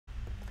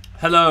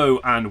Hello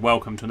and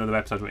welcome to another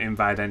episode of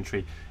Invalid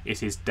Entry.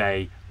 It is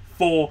day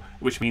 4,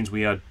 which means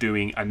we are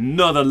doing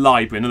another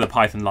library, another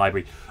Python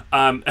library.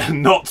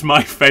 Not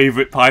my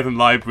favourite Python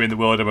library in the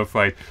world, I'm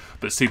afraid,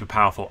 but super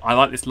powerful. I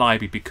like this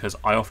library because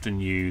I often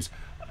use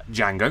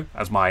Django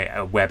as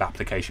my web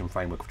application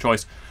framework of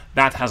choice.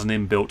 That has an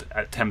inbuilt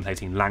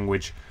templating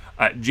language.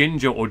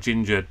 Jinja or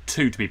Jinja2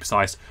 to be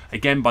precise,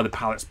 again by the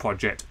Palettes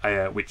project,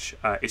 which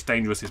It's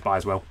Dangerous is by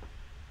as well,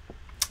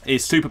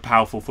 is super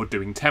powerful for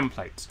doing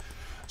templates.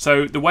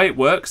 So the way it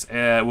works,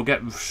 we'll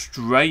get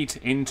straight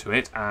into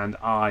it, and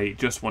I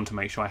just want to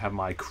make sure I have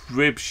my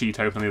crib sheet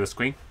open on the other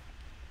screen.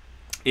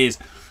 Is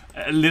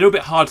a little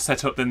bit hard to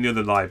set up than the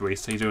other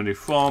libraries. So you're going to do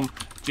from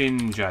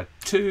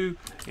Jinja2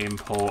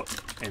 import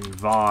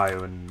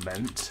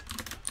environment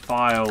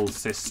file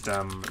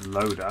system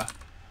loader.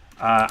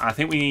 I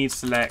think we need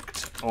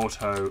select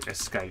auto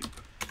escape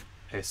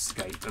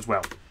as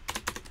well.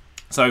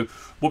 So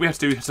what we have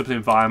to do is set up an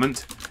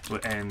environment.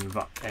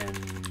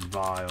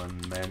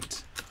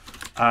 Environment.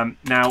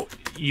 Now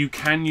you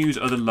can use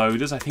other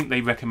loaders. I think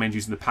they recommend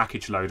using the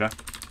package loader.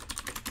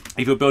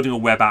 If you're building a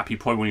web app, you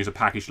probably want to use a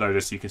package loader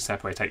so you can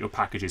separate out your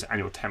packages and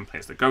your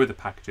templates that go with the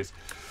packages.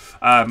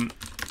 I'm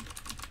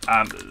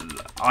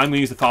going to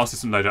use the file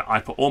system loader.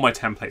 I put all my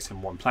templates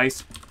in one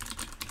place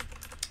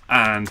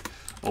and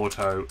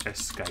auto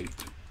escape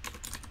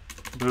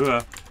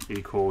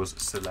equals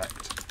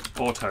select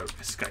auto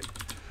escape.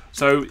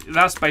 So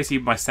that's basically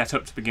my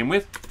setup to begin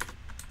with.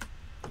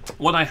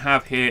 What I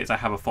have here is I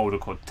have a folder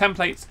called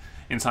templates.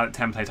 Inside the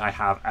template I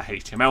have a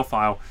HTML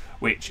file,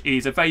 which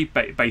is a very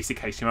basic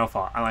HTML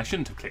file, and I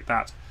shouldn't have clicked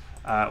that.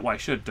 What I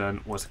should have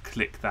done was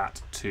click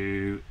that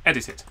to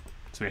edit it,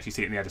 so we actually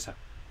see it in the editor.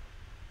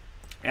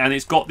 And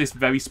it's got this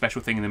very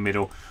special thing in the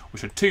middle,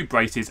 which are 2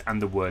 braces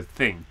and the word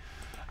thing.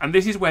 And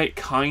this is where it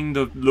kind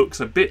of looks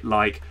a bit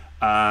like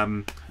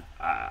a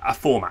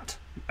format,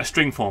 a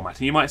string format.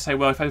 And you might say,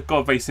 well, if I've got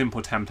a very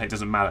simple template, it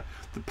doesn't matter.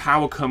 The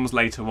power comes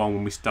later on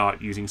when we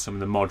start using some of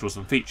the modules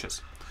and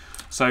features.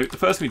 So the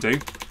first thing we do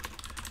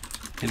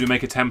is we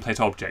make a template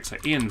object. So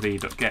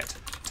env.get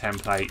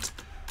template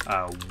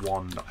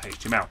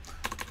 1.html.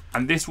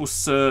 And this will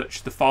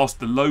search the files,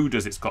 the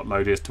loaders it's got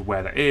loaded as to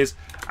where that is,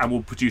 and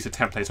will produce a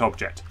template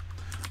object.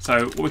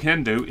 So what we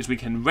can then do is we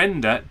can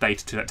render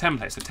data to that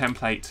template. So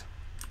template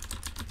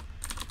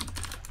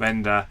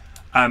render.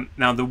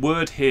 Now the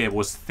word here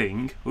was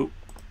thing.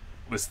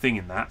 Was thing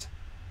in that.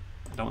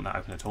 I don't want that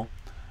open at all.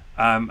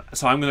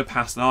 So I'm going to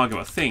pass an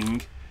argument of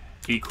thing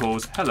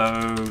equals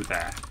hello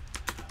there.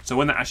 So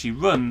when that actually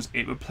runs,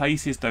 it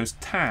replaces those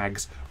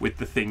tags with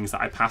the things that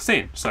I pass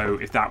in. So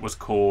if that was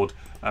called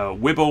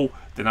Wibble,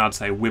 then I'd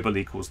say Wibble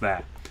equals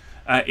there.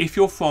 If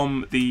you're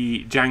from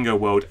the Django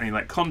world and you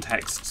like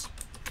contexts,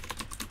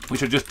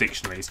 which are just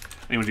dictionaries,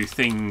 and you want to do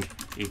thing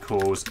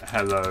equals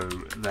hello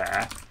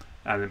there,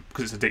 and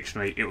because it's a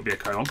dictionary, it will be a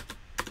colon.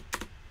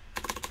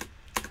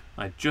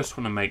 I just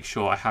want to make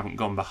sure I haven't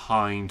gone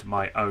behind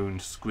my own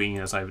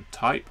screen as I would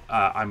type.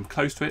 I'm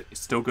close to it,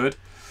 it's still good.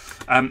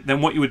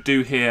 Then what you would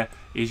do here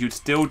is you'd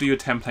still do your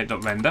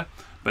template.render,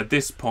 but at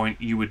this point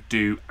you would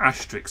do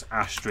asterisk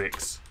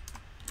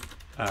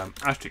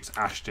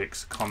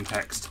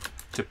context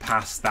to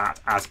pass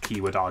that as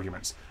keyword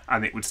arguments,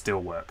 and it would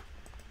still work.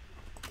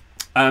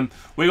 What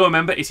you got to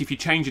remember is if you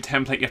change your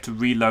template, you have to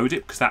reload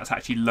it because that's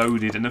actually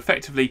loaded and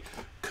effectively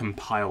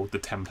compiled the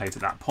template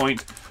at that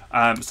point.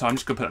 So I'm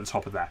just going to put it at the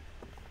top of there.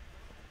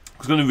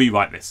 I'm going to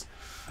rewrite this.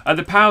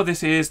 The power of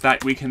this is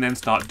that we can then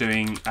start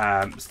doing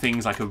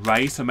things like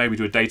array. So maybe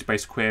do a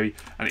database query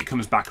and it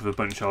comes back with a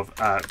bunch of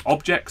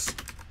objects.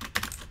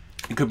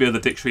 It could be other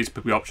dictionaries, it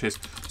could be options.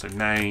 So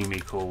name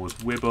equals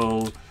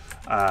Wibble,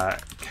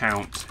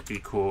 count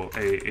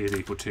is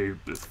equal to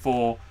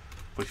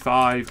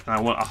 445, and I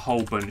want a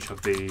whole bunch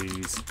of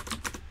these.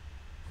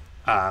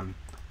 I'm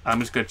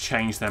just going to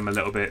change them a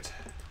little bit.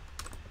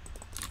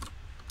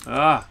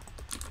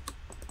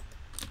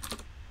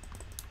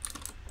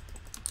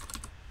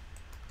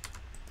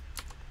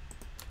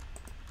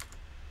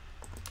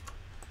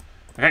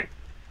 Okay,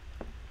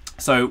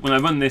 so when I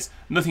run this,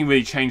 nothing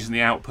really changes in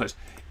the output.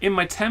 In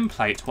my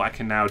template, what I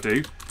can now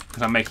do,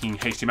 because I'm making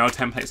HTML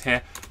templates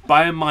here,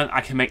 bear in mind I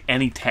can make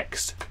any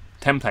text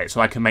template. So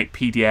I can make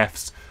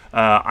PDFs,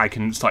 I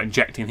can start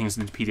injecting things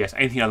into PDFs,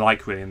 anything I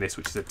like really in this,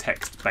 which is a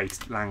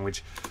text-based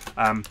language.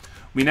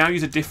 We now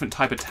use a different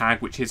type of tag,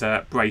 which is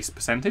a brace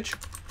percentage.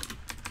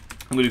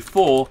 I'm going to do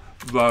for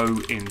row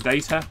in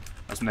data,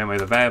 that's the name of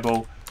the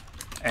variable,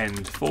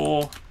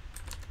 end4,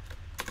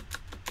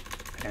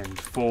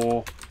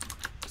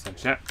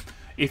 percentage. Yeah.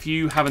 If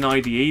you have an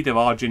IDE, there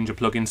are Jinja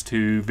plugins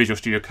to Visual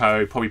Studio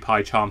Code, probably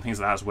PyCharm, things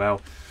like that as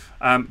well.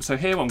 So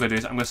here what I'm going to do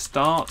is I'm going to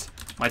start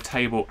my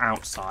table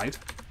outside.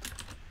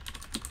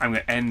 I'm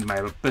going to end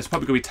my, there's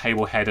probably going to be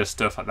table header,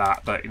 stuff like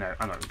that, but you know,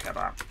 I'm not going to care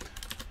about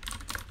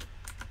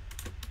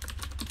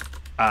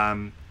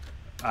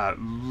that.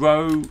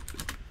 Row,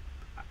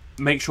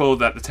 make sure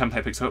that the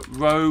template picks up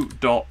row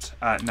dot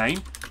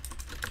name,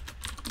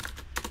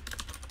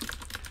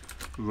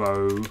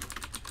 row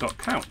dot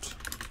count.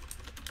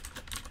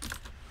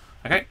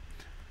 Okay,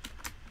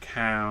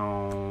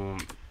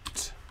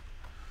 count.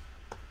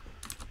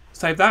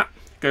 Save that,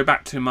 go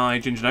back to my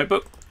Jinja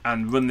notebook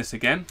and run this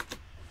again.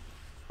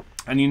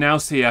 And you now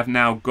see I've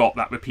now got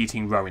that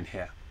repeating row in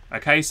here.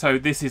 Okay, so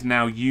this is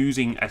now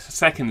using a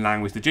second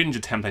language, the Jinja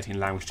templating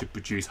language, to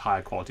produce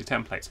higher quality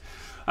templates.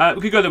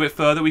 We could go a little bit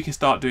further. We can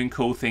start doing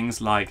cool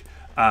things like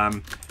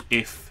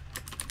if...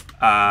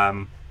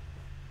 oh,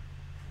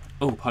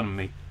 pardon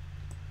me.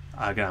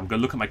 Again, I'm going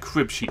to look at my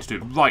crib sheet to do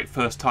it right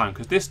first time,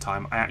 because this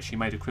time I actually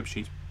made a crib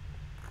sheet.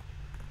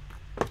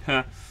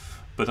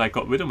 But I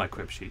got rid of my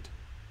crib sheet.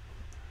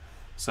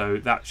 So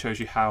that shows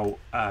you how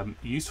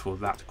useful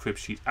that crib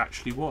sheet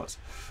actually was.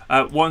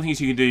 One of the things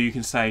you can do, you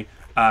can say...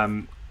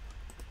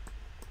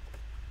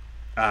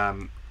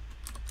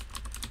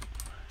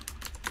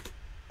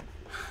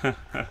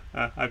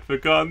 I'd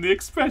forgotten the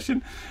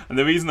expression, and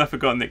the reason I've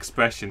forgotten the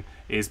expression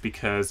is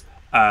because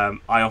I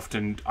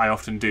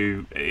often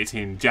do it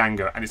in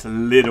Django, and it's a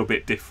little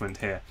bit different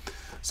here.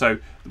 So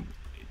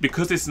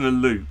because this is in a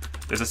loop,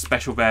 there's a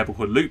special variable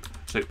called loop.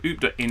 So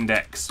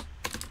oop.index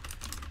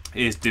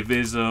is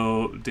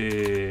divisible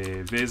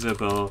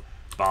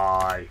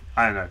by,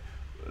 I don't know,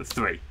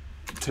 3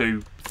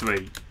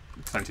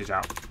 percentage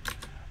out.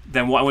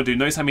 Then what I want to do,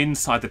 notice I'm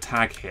inside the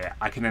tag here.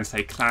 I can then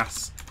say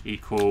class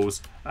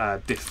equals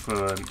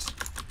different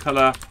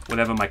color,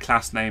 whatever my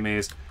class name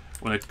is.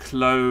 I want to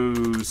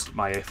close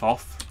my if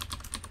off.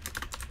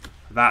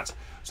 That.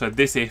 So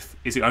this if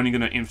is only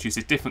going to introduce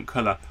a different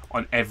color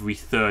on every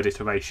third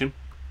iteration.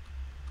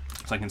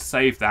 So I can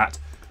save that,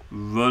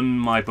 run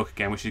my book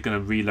again, which is going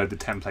to reload the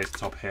template at the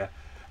top here.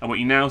 And what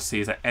you now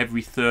see is that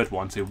every third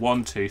one, so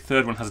 1, 2,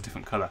 third one has a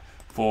different color.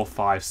 4,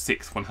 5,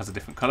 6th one has a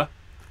different color.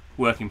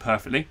 Working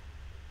perfectly.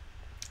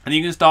 And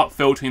you can start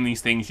filtering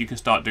these things. You can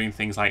start doing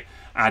things like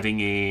adding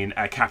in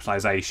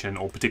capitalization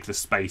or particular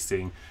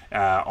spacing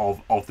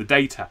of the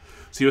data.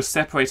 So you're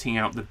separating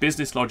out the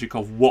business logic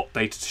of what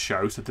data to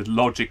show. So the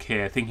logic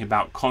here, thinking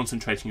about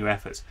concentrating your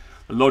efforts.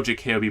 The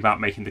logic here will be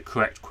about making the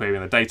correct query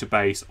in the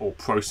database or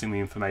processing the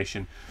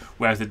information.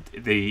 Whereas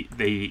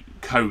the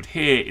code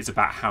here is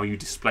about how you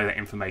display that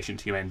information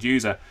to your end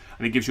user,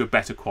 and it gives you a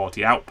better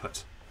quality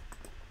output.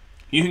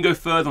 You can go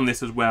further on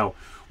this as well.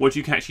 What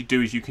you can actually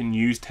do is you can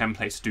use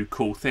templates to do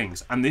cool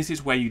things. And this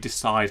is where you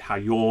decide how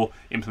your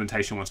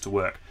implementation wants to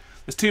work.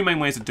 There's two main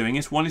ways of doing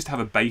this. One is to have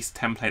a base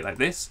template like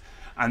this,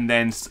 and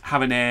then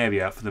have an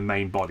area for the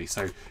main body.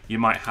 So you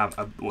might have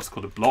what's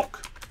called a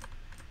block.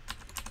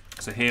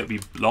 So here it'll be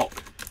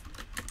block,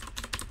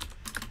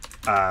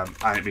 and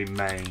it'll be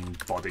main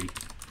body.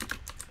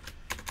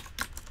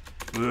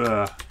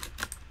 Ugh.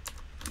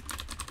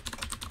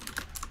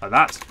 Like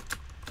that.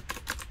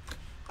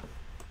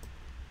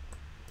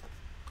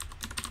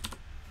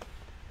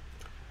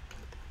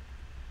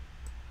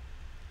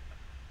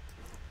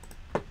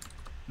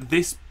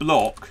 This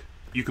block,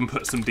 you can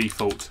put some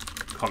default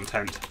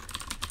content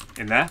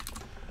in there,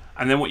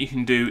 and then what you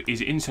can do is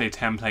inside your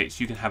templates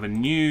you can have a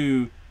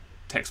new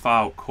text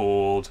file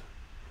called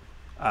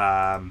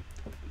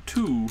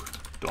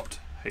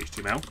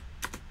 2.html,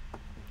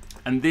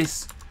 and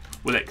this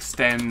will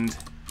extend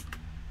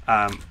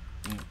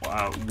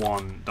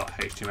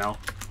 1.html.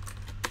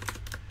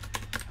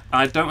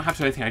 I don't have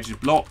to do anything, I just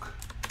block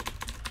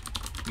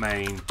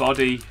main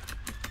body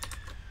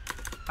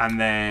and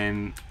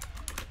then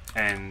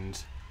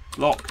end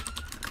block,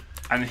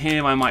 and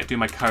here I might do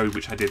my code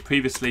which I did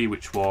previously,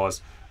 which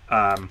was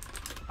I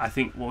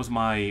think what was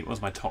my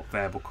top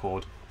variable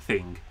called?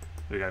 Thing.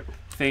 There we go.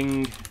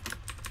 Thing.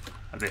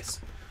 This.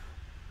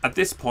 At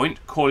this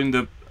point, calling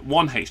the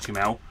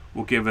 1.html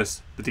will give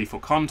us the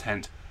default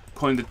content.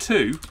 Calling the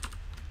 2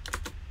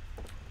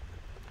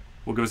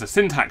 will give us a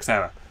syntax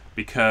error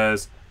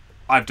because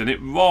I've done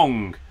it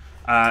wrong.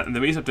 And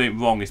the reason I've done it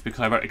wrong is because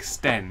I wrote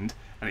extend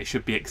and it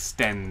should be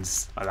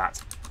extends like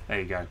that. There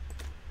you go.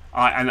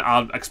 And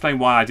I'll explain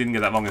why I didn't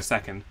get that wrong in a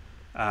second.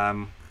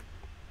 Apparently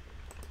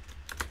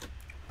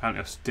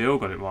I've still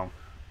got it wrong.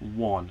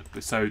 1.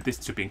 So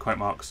this should be in quote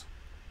marks.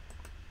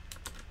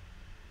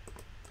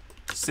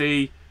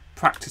 See,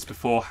 practice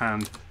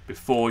beforehand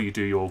before you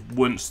do your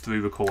once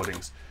through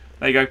recordings.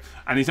 There you go.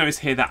 And you notice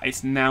here that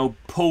it's now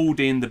pulled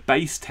in the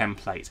base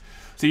template.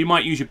 So you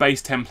might use your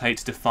base template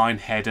to define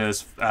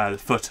headers,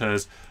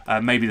 footers,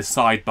 maybe the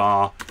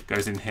sidebar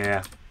goes in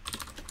here.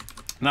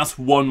 And that's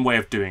one way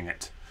of doing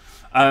it.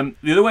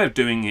 The other way of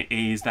doing it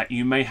is that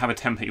you may have a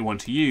template you want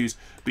to use,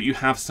 but you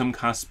have some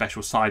kind of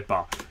special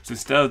sidebar. So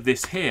instead of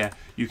this here,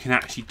 you can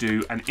actually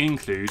do an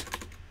include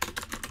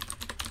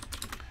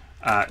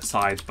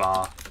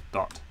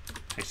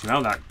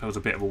sidebar.html. That was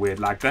a bit of a weird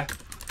lag there.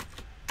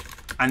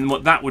 And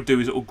what that would do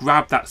is it will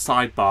grab that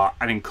sidebar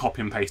and then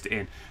copy and paste it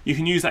in. You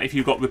can use that if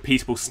you've got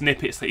repeatable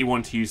snippets that you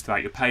want to use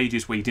throughout your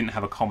pages where you didn't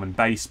have a common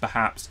base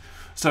perhaps.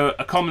 So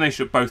a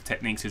combination of both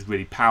techniques is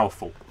really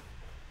powerful.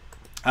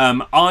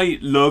 I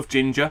love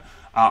Jinja.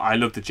 I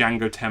love the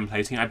Django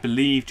templating. I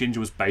believe Jinja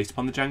was based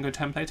upon the Django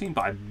templating,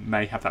 but I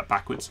may have that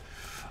backwards.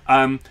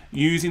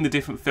 Using the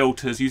different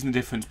filters, using the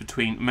difference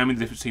between, remember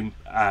the difference between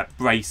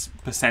brace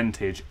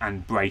percentage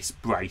and brace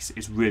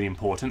is really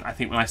important. I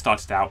think when I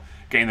started out,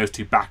 getting those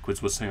two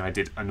backwards was something I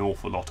did an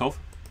awful lot of.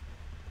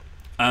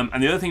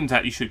 And the other thing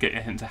that you should get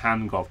into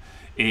hand of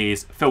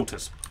is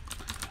filters.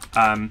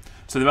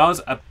 So there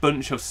is a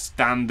bunch of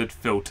standard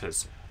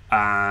filters,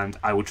 and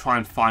I will try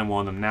and find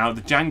one of them now.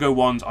 The Django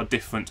ones are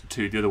different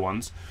to the other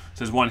ones.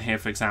 So there's one here,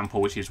 for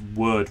example, which is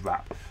word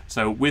wrap.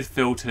 So with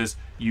filters,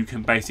 you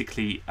can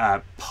basically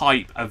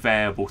pipe a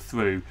variable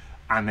through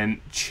and then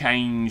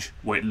change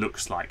what it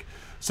looks like.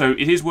 So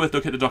it is worth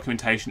looking at the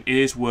documentation. It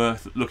is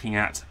worth looking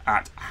at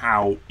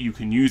how you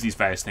can use these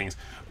various things,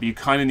 but you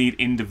kind of need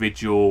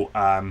individual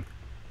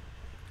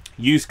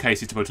use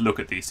cases to be able to look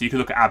at these. So you could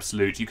look at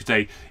absolute. You could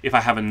say, if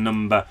I have a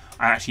number,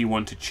 I actually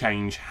want to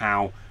change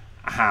how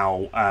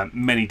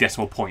many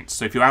decimal points.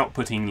 So if you're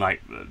outputting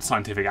like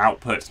scientific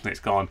outputs and it's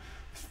gone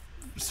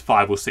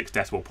 5 or 6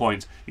 decimal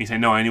points, you can say,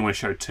 no, I only want to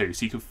show 2.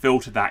 So you can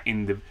filter that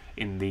in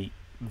the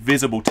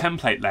visible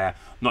template layer,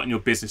 not in your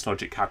business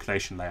logic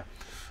calculation layer.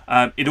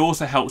 It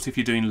also helps if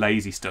you're doing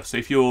lazy stuff. So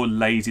if you're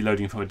lazy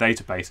loading from a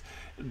database,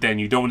 then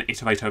you don't want to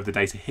iterate over the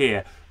data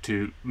here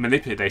to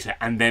manipulate data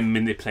and then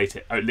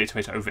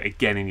iterate over it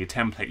again in your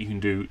template. You can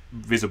do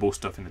visible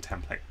stuff in the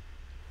template.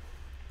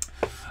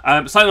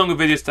 Slightly longer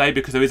video today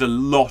because there is a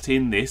lot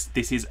in this.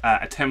 This is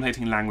a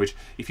templating language.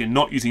 If you're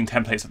not using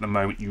templates at the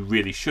moment, you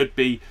really should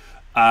be.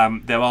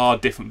 There are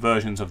different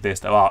versions of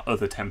this. There are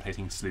other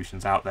templating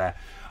solutions out there.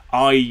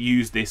 I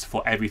use this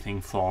for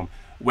everything from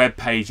web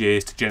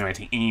pages to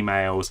generating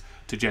emails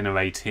to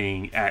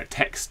generating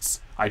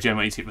texts. I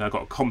generate it when I've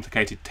got a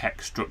complicated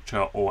text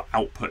structure or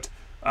output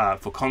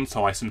for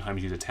console. I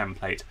sometimes use a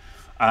template.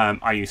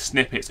 I use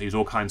snippets. I use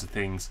all kinds of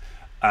things.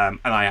 And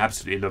I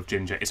absolutely love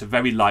Jinja. It's a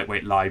very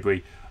lightweight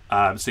library.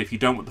 So if you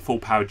don't want the full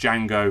power of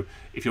Django,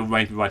 if you're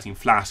going to be writing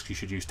Flask, you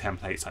should use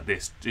templates like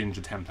this.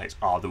 Jinja templates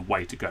are the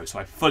way to go. So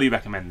I fully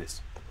recommend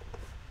this.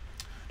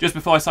 Just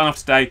before I sign off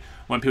today, I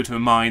want people to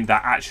remind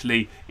that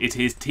actually it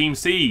is Team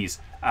C's.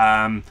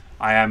 I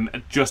am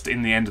just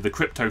in the end of the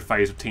crypto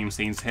phase of Team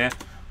C's here,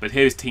 but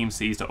here is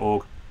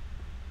teamcs.org.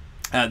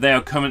 They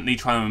are currently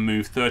trying to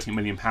remove £30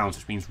 million,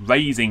 which means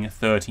raising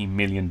 $30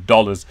 million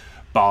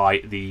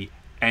by the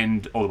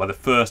end, or by the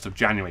 1st of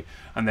January.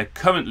 And they're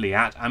currently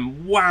at,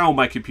 and wow,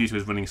 my computer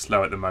is running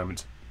slow at the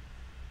moment.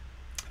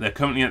 They're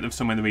currently at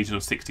somewhere in the region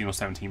of $16 or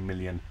 $17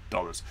 million,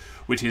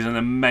 which is an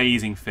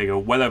amazing figure,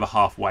 well over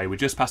halfway. We're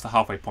just past the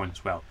halfway point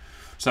as well.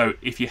 So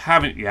if you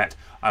haven't yet,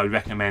 I would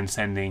recommend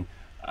sending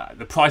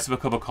the price of a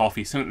cup of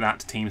coffee, something like that,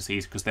 to Team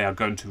C's, because they are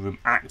going to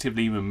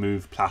actively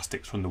remove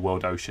plastics from the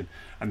world ocean,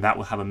 and that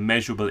will have a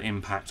measurable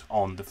impact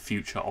on the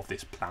future of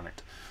this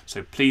planet.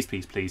 So please,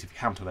 please, please, if you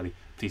haven't already,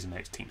 please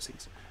donate to Team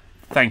C's.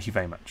 Thank you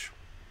very much.